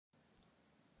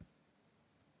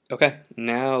Okay,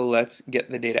 now let's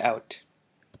get the data out.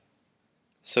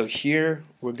 So here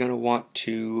we're going to want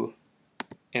to,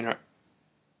 in our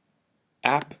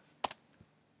app,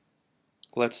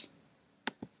 let's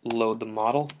load the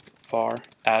model. Var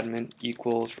admin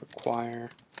equals require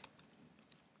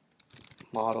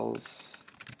models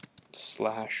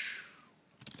slash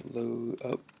load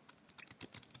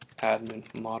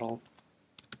admin model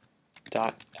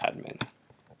dot admin.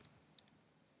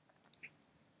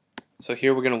 So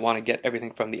here we're going to want to get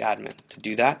everything from the admin. To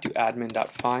do that, do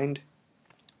admin.find,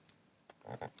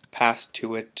 pass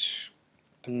to it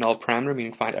a null parameter,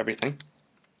 meaning find everything.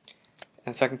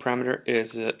 And the second parameter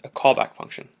is a callback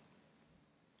function.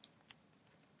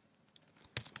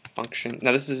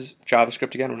 Now this is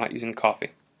JavaScript again, we're not using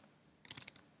Coffee.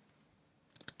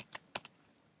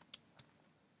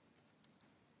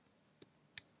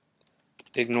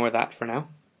 Ignore that for now.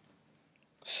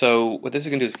 So what this is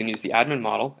going to do is going to use the admin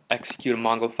model, execute a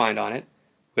Mongo find on it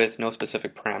with no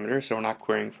specific parameters, so we're not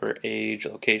querying for age,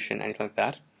 location, anything like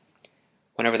that.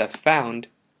 Whenever that's found,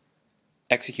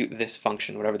 execute this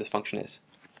function, whatever this function is.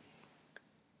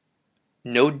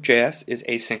 Node.js is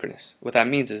asynchronous. What that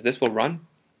means is this will run,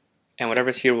 and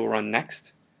whatever's here will run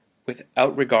next,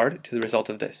 without regard to the result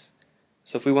of this.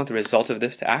 So if we want the result of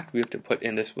this to act, we have to put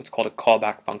in this what's called a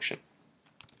callback function.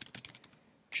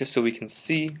 Just so we can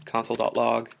see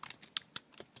console.log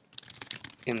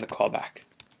in the callback.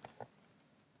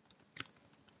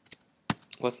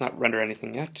 Let's not render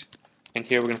anything yet. And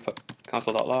here we're going to put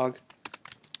console.log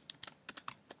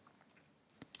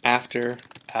after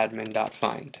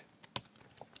admin.find.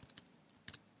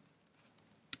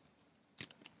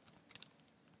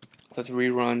 Let's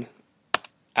rerun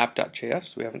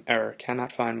app.js. We have an error,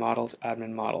 cannot find models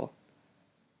admin model.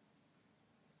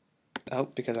 Oh,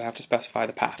 because I have to specify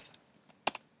the path.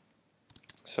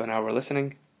 So now we're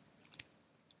listening.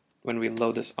 When we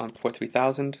load this on port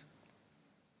 3000,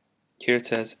 here it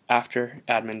says after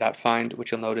admin.find,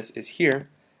 which you'll notice is here.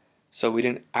 So we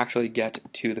didn't actually get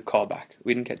to the callback.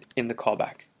 We didn't get in the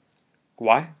callback.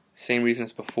 Why? Same reason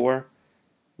as before.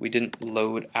 We didn't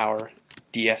load our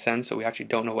DSN, so we actually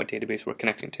don't know what database we're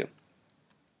connecting to.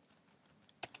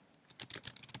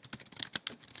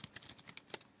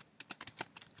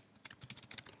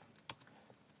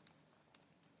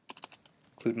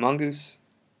 Include Mongoose.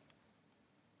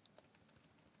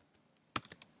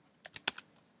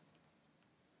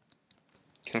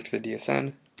 Connect to the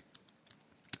DSN.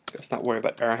 Let's not worry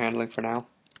about error handling for now.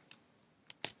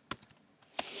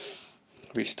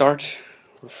 Restart,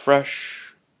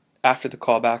 refresh, after the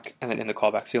callback, and then in the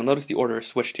callback. So you'll notice the order is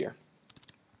switched here.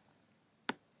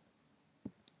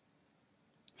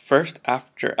 First,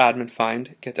 after admin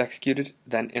find gets executed,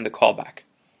 then in the callback.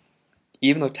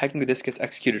 Even though technically this gets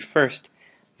executed first,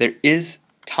 there is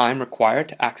time required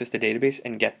to access the database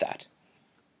and get that.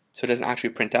 So it doesn't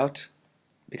actually print out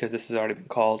because this has already been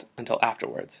called until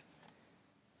afterwards.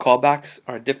 Callbacks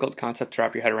are a difficult concept to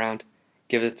wrap your head around.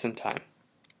 Give it some time.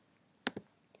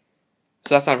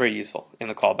 So that's not very useful in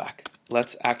the callback.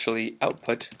 Let's actually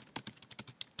output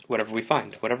whatever we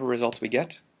find. Whatever results we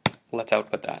get, let's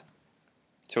output that.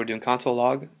 So we're doing console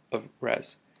log of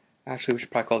res. Actually, we should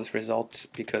probably call this result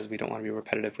because we don't want to be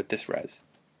repetitive with this res.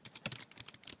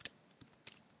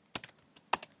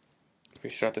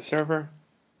 Restart the server.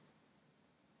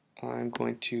 I'm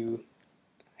going to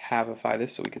havify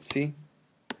this so we can see.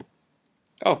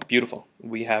 Oh, beautiful.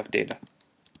 We have data.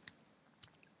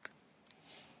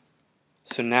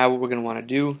 So now what we're going to want to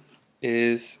do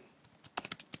is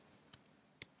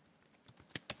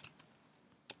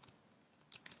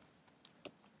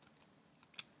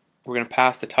we're going to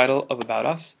pass the title of About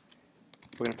Us.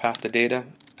 We're going to pass the data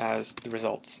as the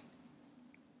results.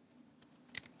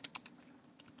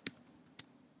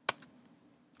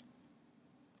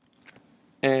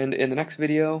 And in the next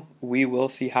video, we will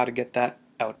see how to get that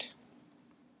out.